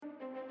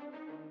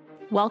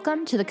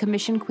Welcome to the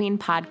Commission Queen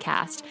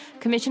podcast.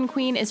 Commission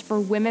Queen is for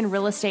women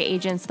real estate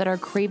agents that are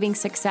craving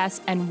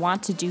success and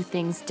want to do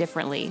things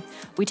differently.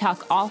 We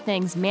talk all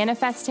things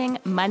manifesting,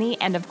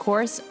 money, and of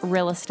course,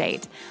 real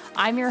estate.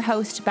 I'm your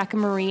host, Becca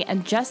Marie,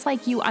 and just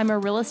like you, I'm a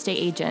real estate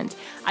agent.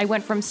 I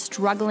went from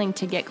struggling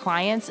to get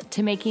clients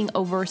to making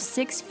over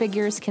 6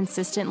 figures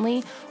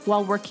consistently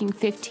while working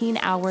 15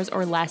 hours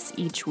or less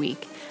each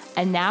week.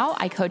 And now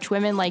I coach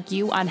women like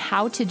you on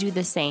how to do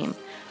the same.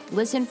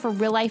 Listen for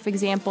real-life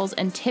examples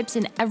and tips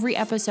in every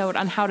episode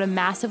on how to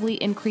massively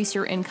increase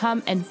your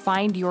income and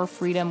find your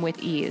freedom with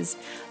ease.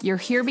 You're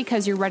here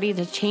because you're ready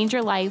to change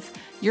your life,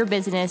 your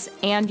business,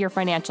 and your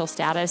financial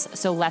status,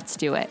 so let's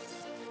do it.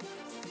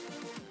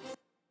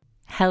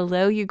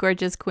 Hello, you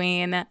gorgeous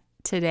queen.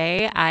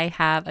 Today I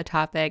have a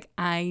topic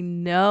I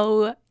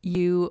know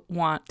you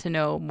want to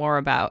know more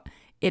about.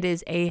 It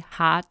is a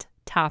hot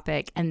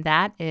topic, and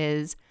that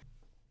is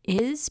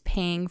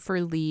paying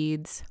for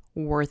leads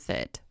worth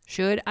it?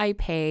 Should I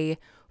pay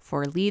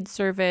for lead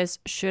service?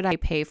 Should I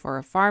pay for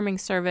a farming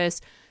service?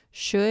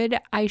 Should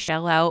I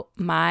shell out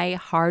my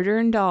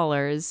hard-earned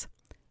dollars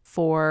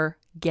for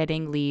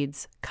getting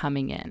leads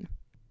coming in?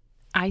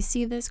 I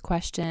see this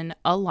question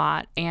a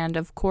lot, and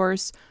of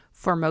course,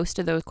 for most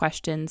of those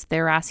questions,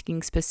 they're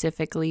asking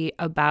specifically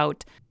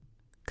about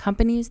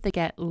companies that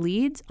get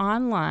leads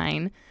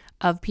online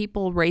of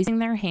people raising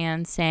their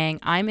hands saying,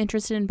 I'm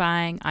interested in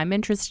buying, I'm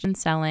interested in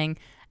selling,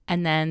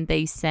 and then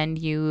they send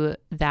you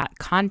that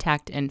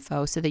contact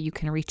info so that you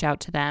can reach out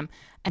to them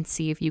and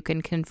see if you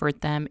can convert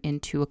them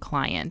into a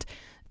client.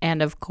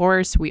 And of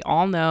course, we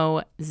all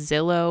know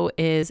Zillow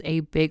is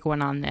a big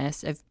one on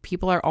this. If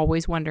people are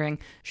always wondering,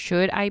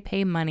 should I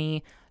pay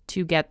money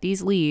to get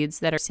these leads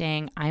that are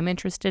saying, I'm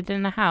interested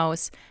in a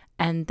house,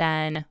 and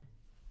then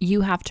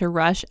you have to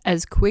rush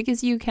as quick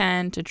as you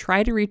can to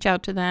try to reach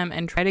out to them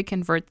and try to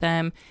convert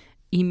them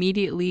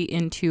immediately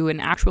into an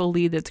actual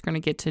lead that's going to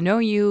get to know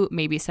you,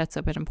 maybe sets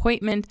up an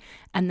appointment,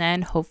 and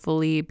then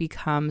hopefully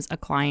becomes a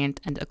client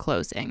and a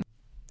closing.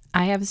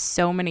 I have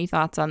so many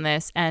thoughts on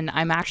this, and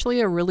I'm actually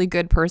a really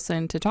good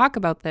person to talk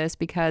about this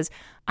because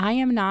I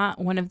am not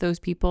one of those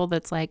people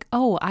that's like,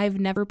 oh, I've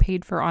never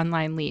paid for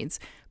online leads,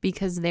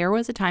 because there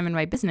was a time in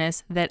my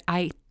business that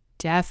I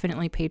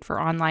definitely paid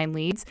for online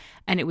leads,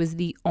 and it was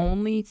the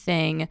only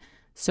thing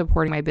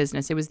supporting my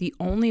business. It was the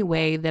only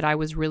way that I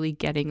was really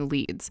getting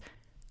leads.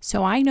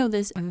 So I know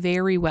this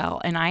very well,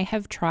 and I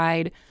have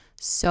tried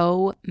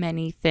so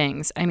many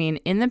things. I mean,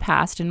 in the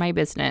past in my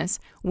business,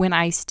 when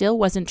I still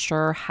wasn't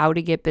sure how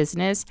to get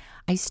business,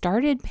 I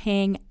started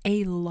paying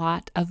a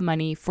lot of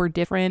money for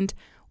different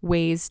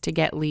ways to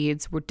get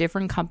leads, with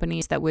different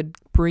companies that would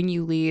bring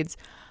you leads.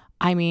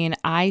 I mean,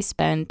 I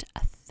spent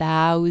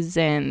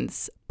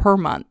thousands per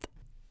month.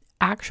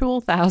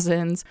 Actual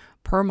thousands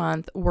per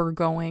month were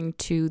going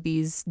to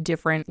these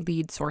different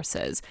lead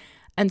sources.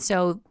 And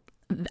so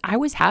I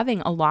was having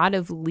a lot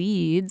of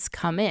leads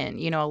come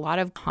in, a lot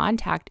of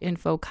contact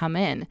info come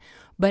in.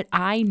 But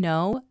I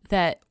know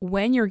that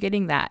when you're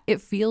getting that,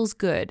 it feels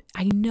good.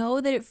 I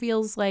know that it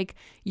feels like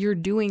you're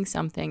doing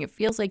something. It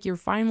feels like you're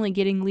finally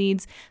getting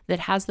leads that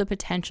has the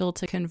potential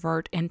to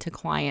convert into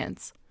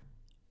clients.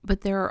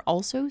 But there are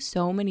also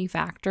so many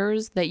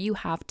factors that you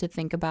have to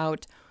think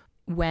about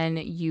when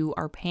you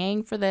are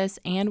paying for this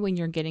and when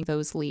you're getting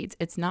those leads.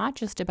 It's not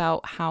just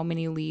about how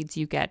many leads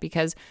you get,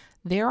 because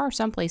there are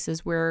some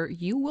places where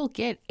you will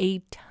get a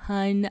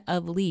ton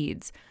of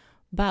leads.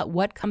 But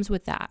what comes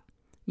with that?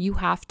 You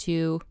have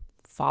to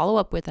follow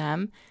up with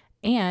them.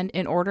 And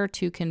in order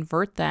to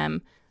convert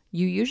them,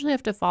 you usually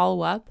have to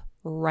follow up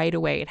right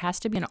away. It has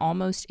to be an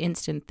almost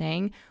instant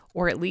thing,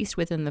 or at least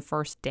within the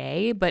first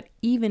day. But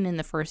even in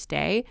the first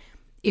day,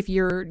 if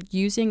you're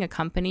using a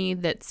company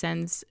that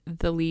sends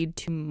the lead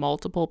to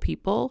multiple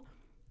people,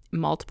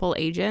 multiple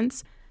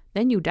agents,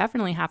 then you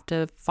definitely have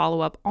to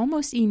follow up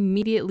almost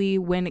immediately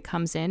when it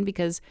comes in,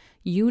 because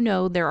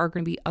there are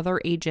going to be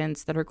other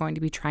agents that are going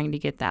to be trying to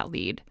get that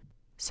lead.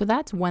 So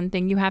that's one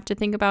thing you have to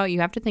think about. You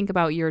have to think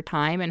about your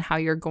time and how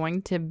you're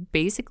going to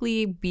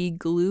basically be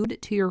glued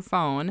to your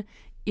phone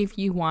if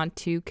you want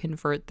to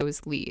convert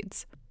those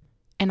leads.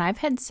 And I've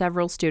had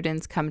several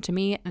students come to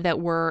me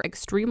that were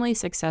extremely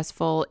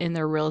successful in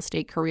their real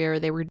estate career.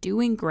 They were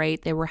doing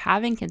great. They were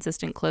having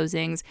consistent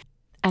closings.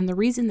 And the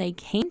reason they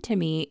came to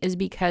me is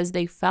because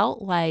they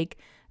felt like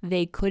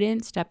they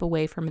couldn't step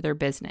away from their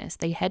business.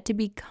 They had to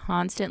be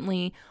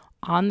constantly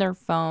on their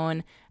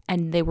phone,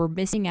 and they were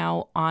missing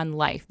out on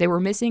life. They were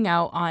missing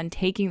out on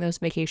taking those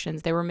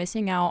vacations. They were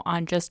missing out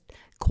on just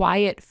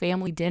quiet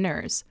family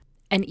dinners.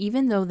 And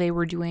even though they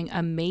were doing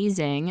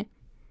amazing,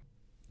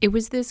 it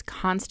was this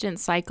constant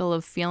cycle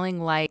of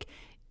feeling like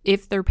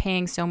if they're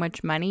paying so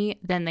much money,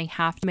 then they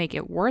have to make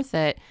it worth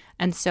it.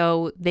 And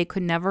so they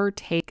could never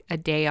take a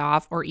day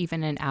off or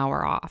even an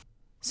hour off.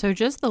 So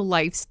just the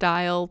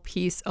lifestyle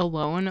piece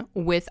alone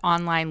with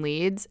online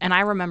leads, and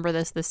I remember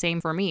this the same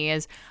for me,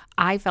 is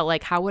I felt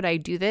like, how would I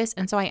do this?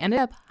 And so I ended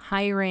up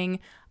hiring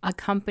a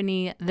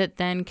company that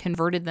then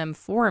converted them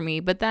for me,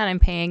 but then I'm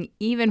paying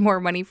even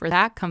more money for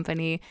that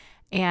company.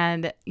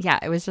 And yeah,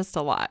 it was just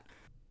a lot.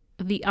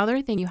 The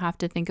other thing you have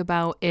to think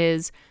about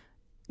is,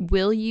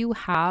 will you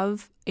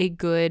have a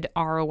good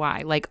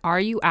ROI? Like, are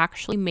you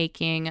actually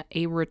making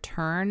a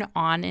return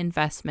on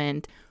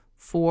investment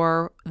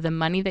for the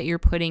money that you're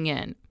putting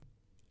in?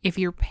 If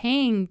you're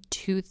paying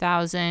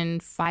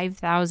 $2,000,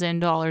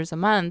 $5,000 a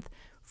month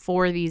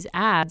for these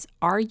ads,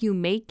 are you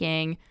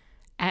making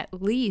at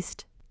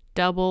least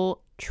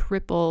double,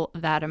 triple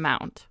that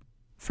amount?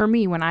 For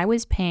me, when I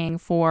was paying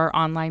for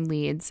online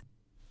leads,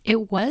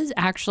 it was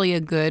actually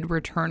a good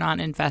return on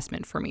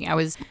investment for me. I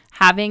was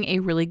having a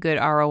really good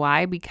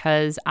ROI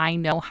because I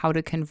know how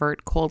to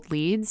convert cold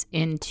leads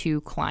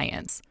into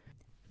clients.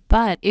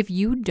 But if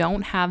you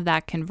don't have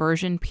that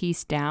conversion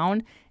piece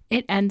down,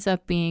 it ends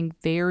up being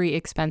very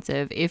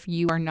expensive if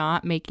you are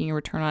not making a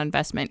return on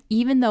investment,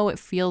 even though it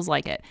feels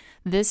like it.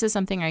 This is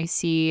something I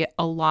see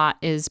a lot,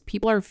 is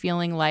people are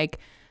feeling like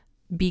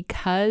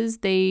because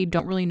they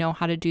don't really know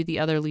how to do the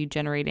other lead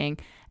generating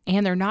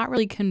and they're not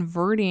really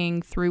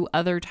converting through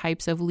other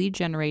types of lead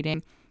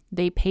generating,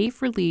 they pay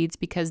for leads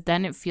because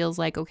then it feels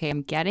like, okay,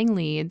 I'm getting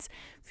leads,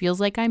 feels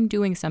like I'm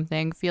doing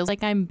something, feels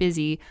like I'm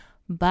busy,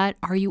 but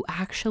are you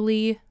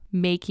actually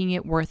making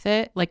it worth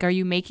it? Like, are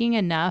you making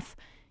enough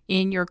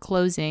in your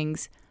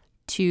closings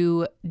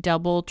to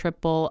double,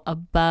 triple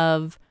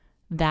above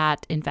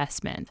that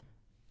investment?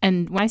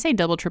 And when I say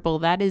double, triple,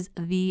 that is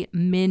the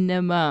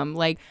minimum.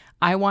 Like,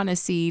 I want to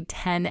see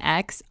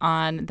 10x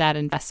on that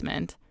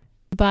investment.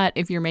 But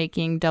if you're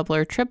making double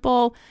or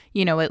triple,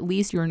 at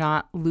least you're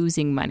not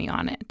losing money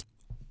on it.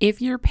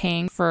 If you're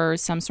paying for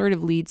some sort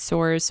of lead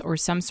source or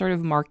some sort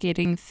of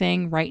marketing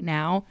thing right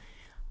now,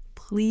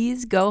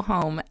 please go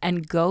home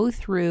and go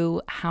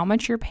through how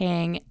much you're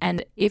paying,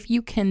 and if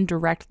you can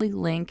directly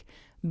link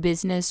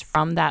business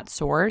from that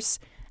source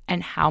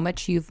and how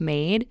much you've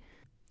made,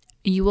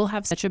 you will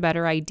have such a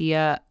better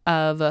idea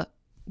of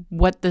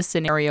what the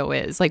scenario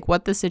is, like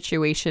what the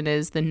situation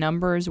is. The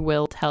numbers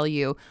will tell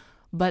you,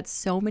 but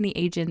so many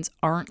agents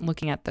aren't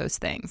looking at those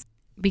things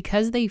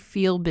because they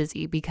feel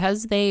busy,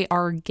 because they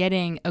are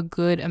getting a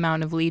good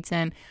amount of leads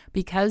in,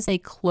 because they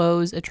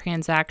close a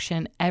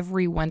transaction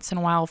every once in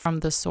a while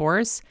from the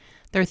source.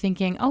 They're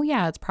thinking, oh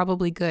yeah, it's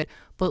probably good.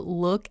 But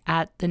look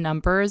at the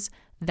numbers.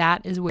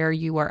 That is where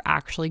you are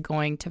actually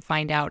going to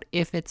find out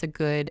if it's a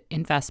good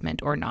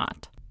investment or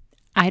not.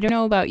 I don't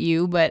know about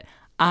you, but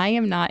I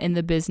am not in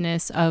the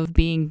business of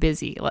being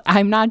busy.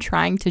 I'm not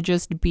trying to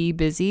just be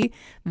busy.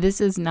 This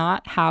is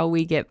not how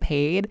we get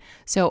paid.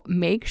 So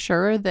make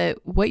sure that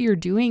what you're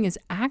doing is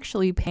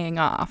actually paying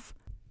off.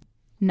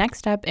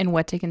 Next up in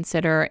what to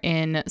consider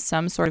in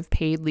some sort of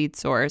paid lead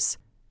source,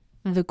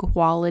 the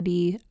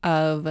quality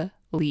of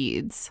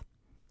leads.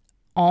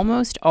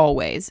 Almost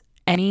always,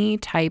 any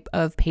type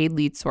of paid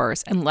lead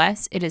source,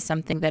 unless it is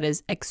something that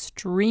is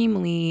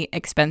extremely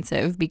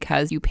expensive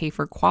because you pay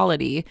for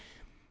quality,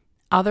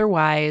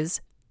 otherwise,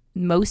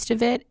 most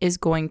of it is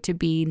going to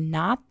be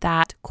not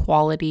that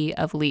quality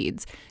of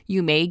leads.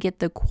 You may get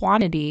the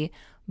quantity,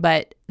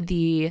 but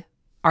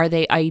are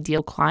they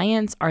ideal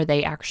clients? Are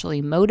they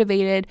actually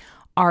motivated?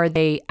 Are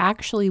they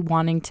actually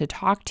wanting to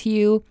talk to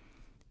you?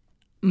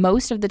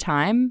 Most of the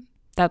time,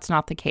 that's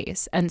not the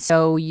case. And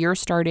so you're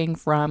starting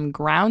from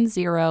ground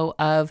zero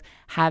of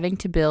having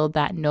to build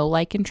that know,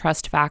 like, and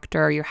trust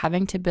factor. You're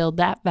having to build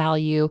that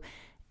value,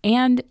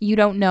 and you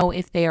don't know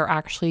if they are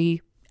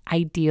actually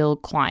ideal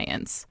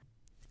clients.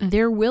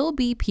 There will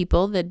be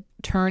people that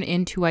turn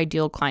into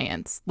ideal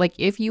clients. Like,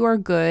 if you are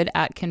good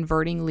at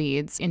converting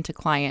leads into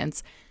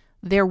clients,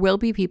 there will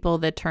be people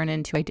that turn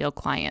into ideal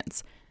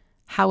clients.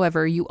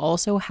 However, you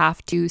also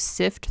have to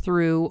sift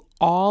through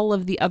all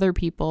of the other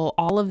people,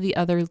 all of the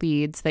other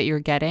leads that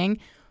you're getting,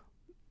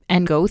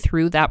 and go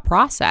through that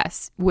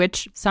process,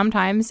 which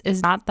sometimes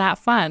is not that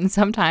fun.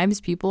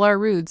 Sometimes people are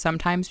rude.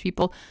 Sometimes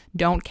people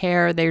don't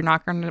care. They're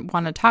not going to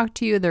want to talk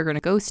to you. They're going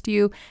to ghost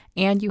you.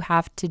 And you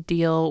have to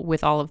deal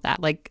with all of that.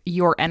 Like,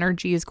 your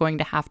energy is going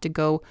to have to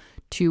go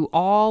to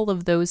all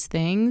of those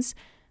things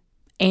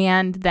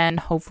and then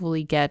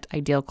hopefully get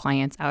ideal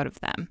clients out of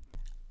them.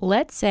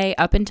 Let's say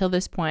up until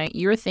this point,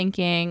 you're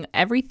thinking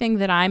everything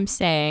that I'm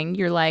saying,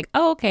 you're like,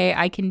 oh, okay,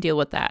 I can deal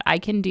with that. I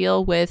can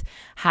deal with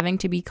having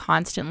to be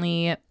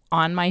constantly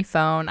on my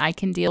phone. I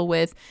can deal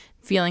with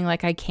feeling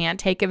like I can't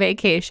take a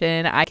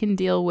vacation. I can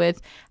deal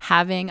with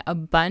having a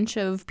bunch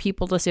of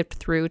people to sift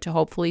through to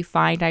hopefully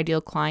find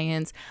ideal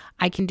clients.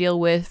 I can deal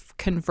with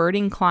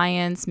converting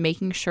clients,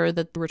 making sure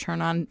that the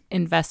return on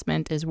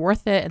investment is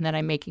worth it and that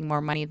I'm making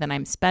more money than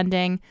I'm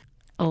spending.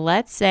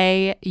 Let's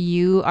say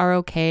you are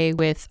okay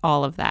with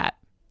all of that,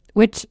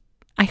 which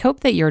I hope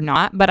that you're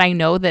not, but I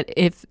know that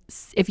if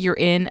you're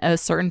in a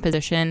certain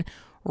position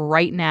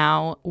right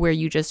now where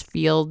you just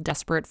feel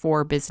desperate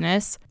for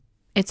business,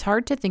 it's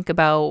hard to think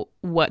about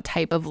what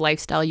type of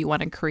lifestyle you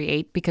want to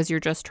create because you're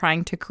just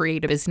trying to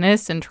create a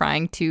business and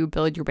trying to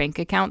build your bank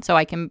account. So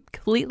I can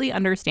completely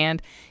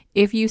understand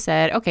if you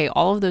said, okay,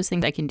 all of those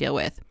things I can deal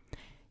with.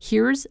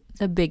 Here's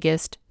the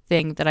biggest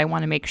thing that I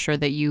want to make sure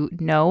that you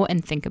know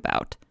and think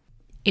about.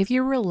 If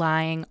you're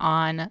relying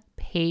on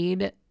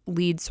paid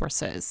lead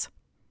sources,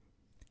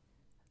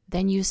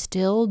 then you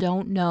still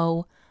don't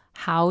know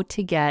how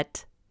to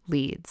get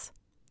leads.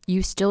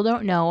 You still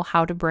don't know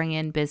how to bring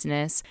in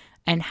business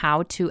and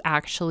how to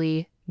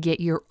actually get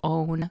your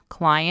own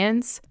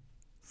clients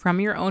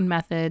from your own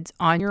methods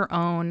on your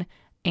own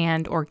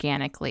and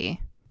organically.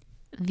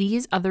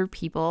 These other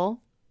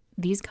people,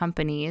 these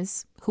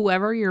companies,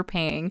 whoever you're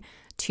paying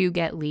to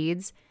get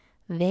leads,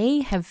 they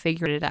have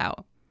figured it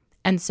out.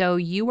 And so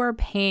you are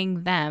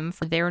paying them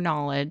for their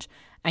knowledge,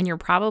 and you're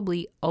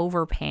probably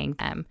overpaying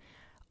them.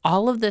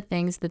 All of the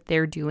things that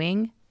they're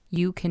doing,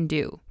 you can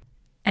do.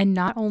 And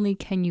not only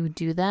can you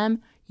do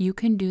them, you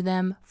can do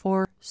them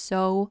for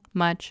so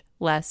much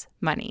less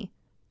money.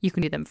 You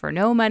can do them for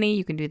no money,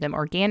 you can do them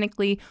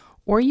organically,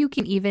 or you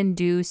can even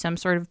do some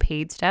sort of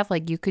paid stuff.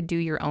 Like you could do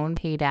your own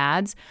paid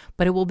ads,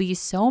 but it will be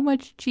so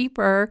much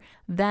cheaper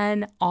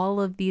than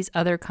all of these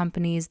other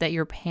companies that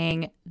you're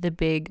paying the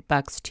big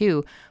bucks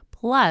to.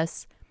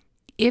 Plus,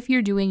 if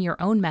you're doing your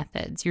own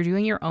methods, you're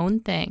doing your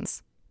own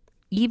things,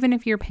 even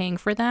if you're paying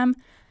for them,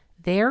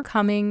 they're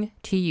coming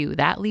to you.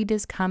 That lead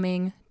is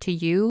coming to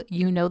you.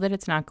 You know that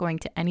it's not going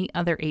to any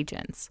other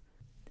agents.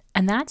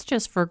 And that's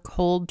just for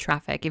cold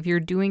traffic. If you're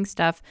doing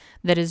stuff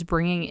that is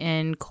bringing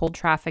in cold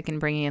traffic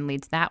and bringing in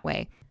leads that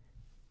way.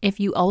 If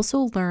you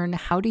also learn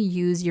how to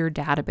use your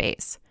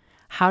database,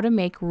 how to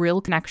make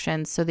real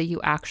connections so that you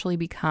actually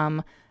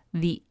become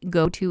the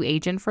go-to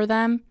agent for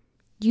them,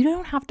 you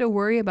don't have to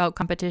worry about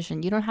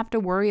competition. You don't have to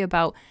worry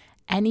about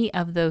any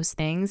of those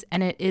things.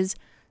 And it is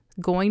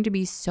going to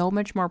be so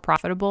much more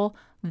profitable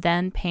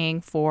than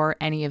paying for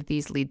any of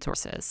these lead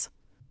sources.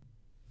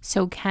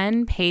 So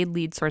can paid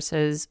lead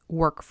sources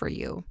work for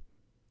you?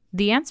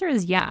 The answer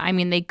is yeah. I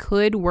mean, they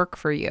could work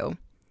for you.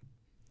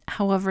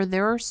 However,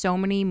 there are so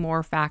many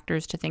more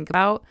factors to think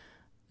about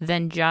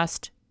than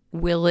just,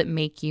 will it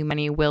make you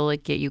money? Will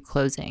it get you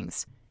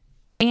closings?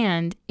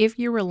 And if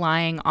you're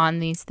relying on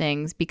these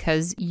things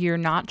because you're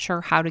not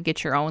sure how to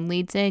get your own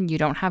leads in, you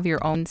don't have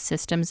your own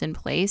systems in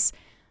place,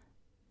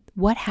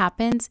 what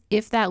happens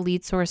if that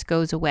lead source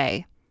goes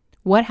away?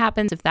 What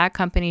happens if that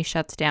company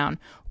shuts down?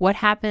 What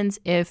happens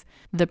if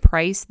the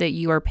price that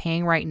you are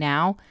paying right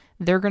now,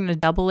 they're going to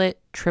double it,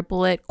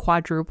 triple it,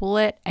 quadruple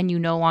it, and you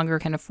no longer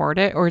can afford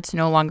it, or it's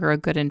no longer a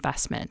good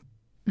investment?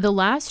 The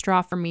last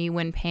straw for me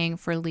when paying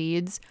for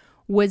leads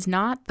was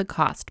not the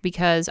cost,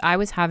 because I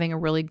was having a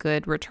really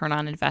good return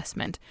on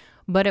investment,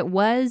 but it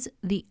was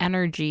the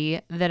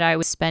energy that I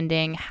was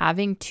spending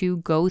having to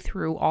go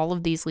through all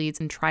of these leads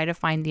and try to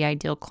find the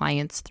ideal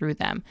clients through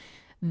them.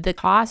 The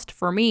cost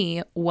for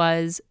me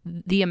was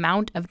the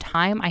amount of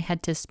time I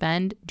had to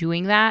spend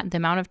doing that, the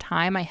amount of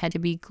time I had to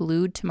be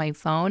glued to my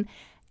phone.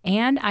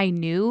 And I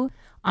knew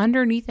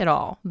underneath it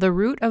all, the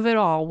root of it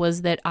all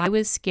was that I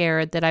was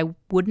scared that I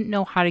wouldn't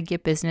know how to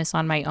get business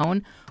on my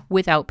own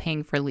without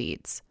paying for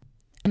leads.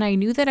 And I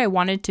knew that I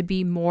wanted to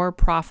be more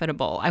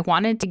profitable. I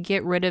wanted to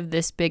get rid of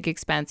this big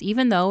expense,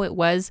 even though it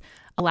was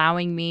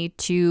allowing me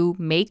to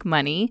make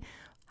money.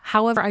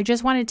 However, I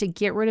just wanted to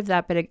get rid of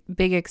that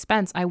big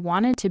expense. I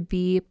wanted to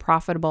be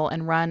profitable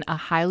and run a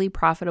highly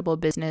profitable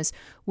business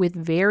with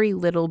very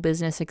little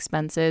business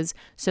expenses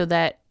so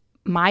that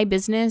my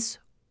business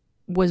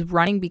was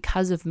running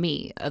because of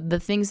me, the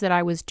things that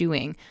I was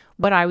doing,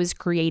 what I was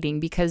creating,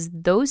 because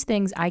those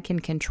things I can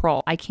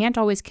control. I can't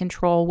always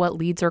control what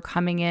leads are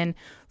coming in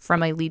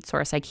from a lead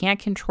source. I can't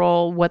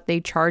control what they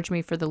charge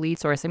me for the lead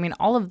source. I mean,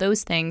 all of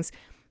those things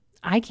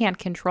I can't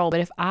control. But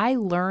if I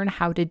learn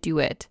how to do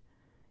it,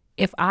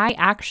 if I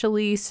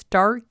actually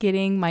start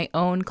getting my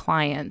own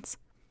clients,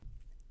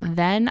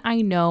 then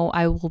I know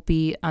I will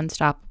be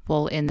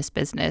unstoppable in this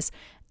business.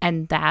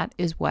 And that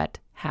is what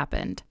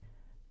happened.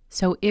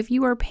 So if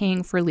you are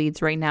paying for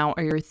leads right now,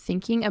 or you're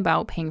thinking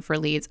about paying for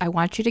leads, I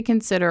want you to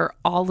consider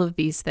all of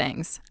these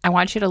things. I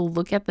want you to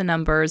look at the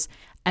numbers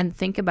and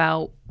think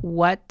about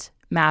what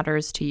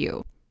matters to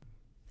you.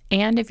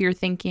 And if you're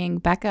thinking,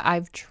 Becca,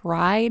 I've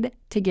tried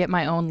to get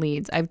my own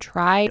leads. I've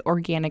tried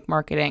organic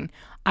marketing.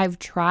 I've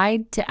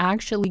tried to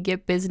actually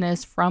get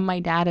business from my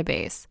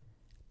database,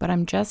 but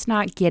I'm just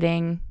not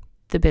getting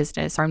the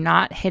business. I'm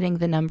not hitting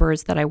the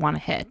numbers that I want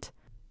to hit.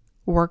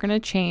 We're going to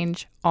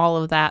change all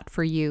of that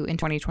for you in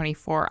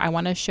 2024. I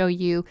want to show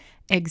you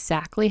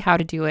exactly how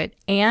to do it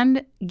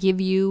and give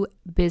you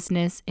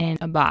business in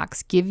a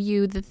box, give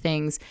you the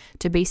things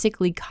to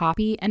basically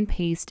copy and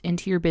paste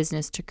into your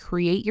business to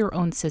create your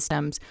own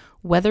systems,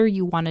 whether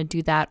you want to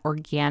do that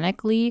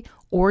organically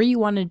or you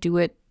want to do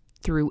it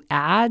through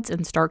ads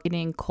and start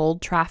getting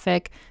cold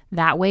traffic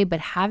that way, but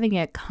having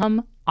it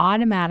come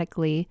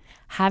automatically,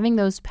 having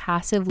those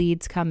passive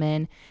leads come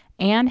in,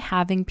 and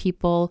having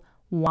people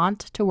want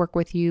to work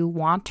with you,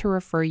 want to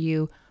refer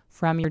you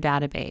from your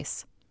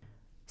database.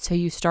 So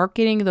you start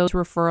getting those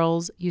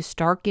referrals, you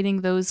start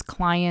getting those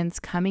clients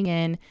coming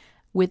in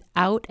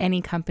without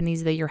any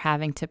companies that you're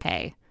having to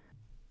pay.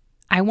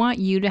 I want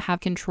you to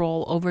have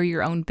control over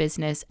your own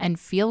business and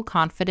feel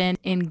confident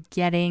in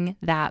getting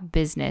that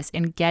business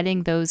and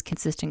getting those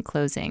consistent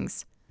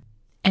closings.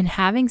 And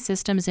having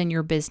systems in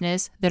your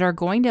business that are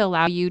going to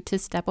allow you to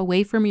step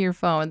away from your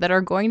phone, that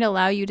are going to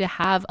allow you to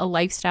have a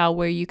lifestyle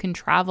where you can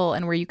travel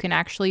and where you can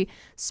actually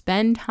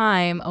spend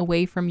time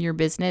away from your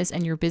business,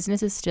 and your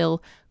business is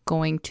still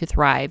going to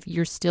thrive.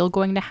 You're still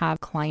going to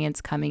have clients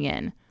coming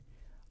in.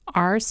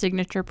 Our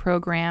signature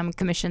program,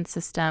 Commission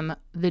System,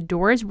 the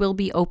doors will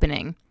be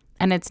opening,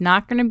 and it's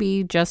not going to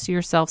be just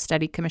your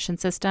self-study commission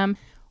system.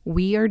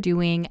 We are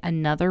doing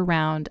another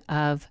round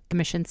of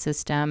Commission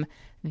System,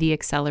 the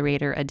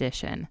Accelerator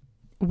Edition.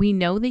 We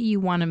know that you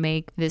want to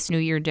make this new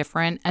year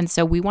different, and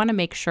so we want to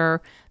make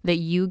sure that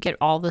you get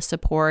all the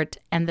support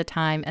and the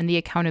time and the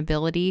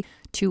accountability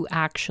to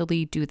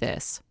actually do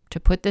this, to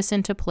put this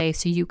into play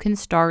so you can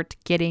start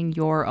getting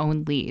your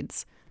own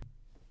leads.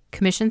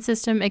 Commission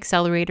System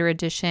Accelerator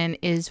Edition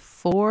is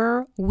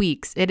 4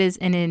 weeks. It is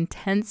an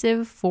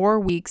intensive 4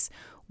 weeks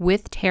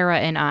with Tara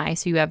and I.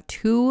 So you have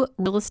 2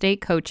 real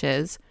estate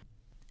coaches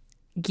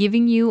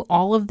giving you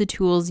all of the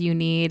tools you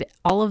need,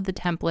 all of the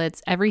templates,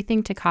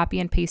 everything to copy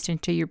and paste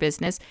into your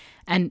business.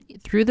 And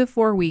through the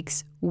 4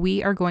 weeks,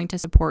 we are going to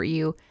support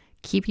you,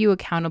 keep you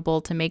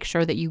accountable to make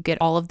sure that you get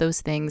all of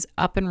those things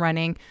up and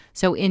running.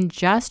 So in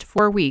just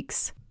 4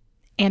 weeks,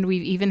 and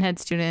we've even had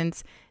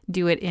students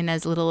do it in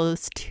as little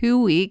as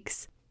 2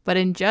 weeks, but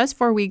in just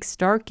 4 weeks,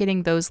 start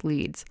getting those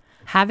leads,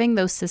 having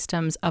those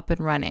systems up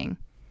and running,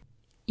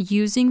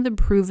 using the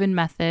proven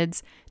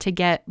methods to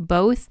get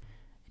both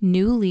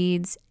new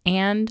leads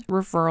and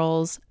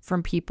referrals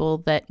from people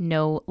that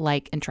know,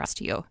 like, and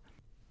trust you.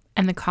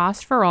 And the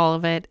cost for all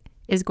of it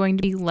is going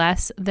to be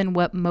less than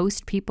what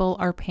most people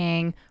are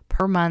paying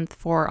per month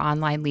for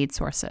online lead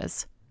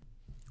sources.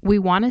 We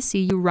want to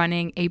see you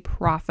running a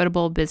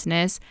profitable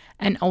business,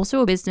 and also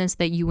a business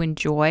that you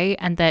enjoy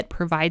and that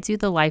provides you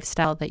the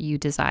lifestyle that you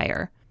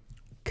desire.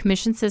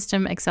 Commission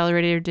System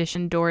Accelerator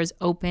Edition doors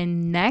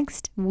open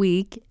next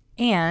week,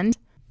 and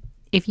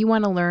if you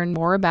want to learn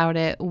more about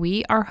it,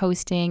 we are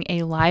hosting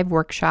a live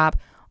workshop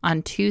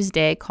on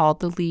Tuesday called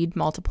the Lead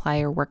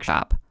Multiplier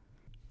Workshop.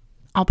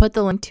 I'll put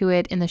the link to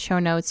it in the show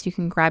notes. You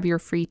can grab your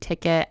free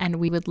ticket, and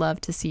we would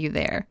love to see you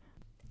there.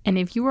 And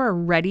if you are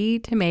ready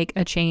to make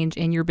a change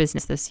in your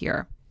business this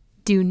year,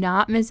 do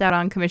not miss out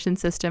on Commission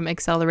System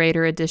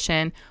Accelerator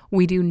Edition.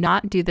 We do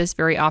not do this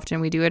very often.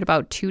 We do it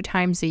about 2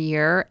 times a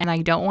year, and I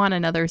don't want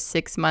another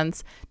 6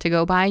 months to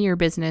go by in your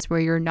business where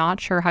you're not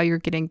sure how you're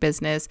getting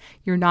business,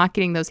 you're not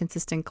getting those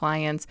consistent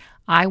clients.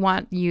 I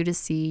want you to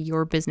see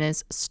your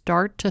business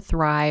start to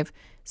thrive,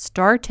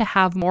 start to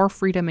have more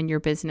freedom in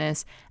your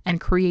business, and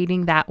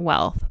creating that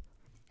wealth.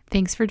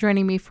 Thanks for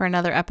joining me for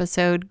another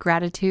episode.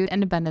 Gratitude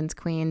and abundance,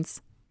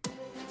 queens.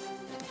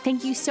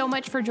 Thank you so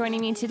much for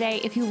joining me today.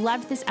 If you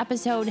loved this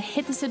episode,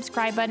 hit the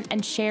subscribe button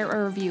and share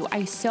a review.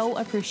 I so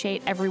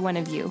appreciate every one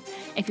of you.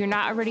 If you're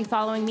not already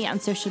following me on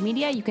social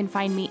media, you can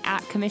find me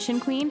at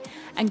Commission Queen,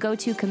 and go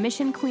to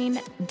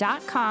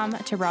commissionqueen.com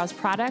to browse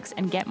products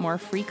and get more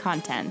free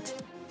content.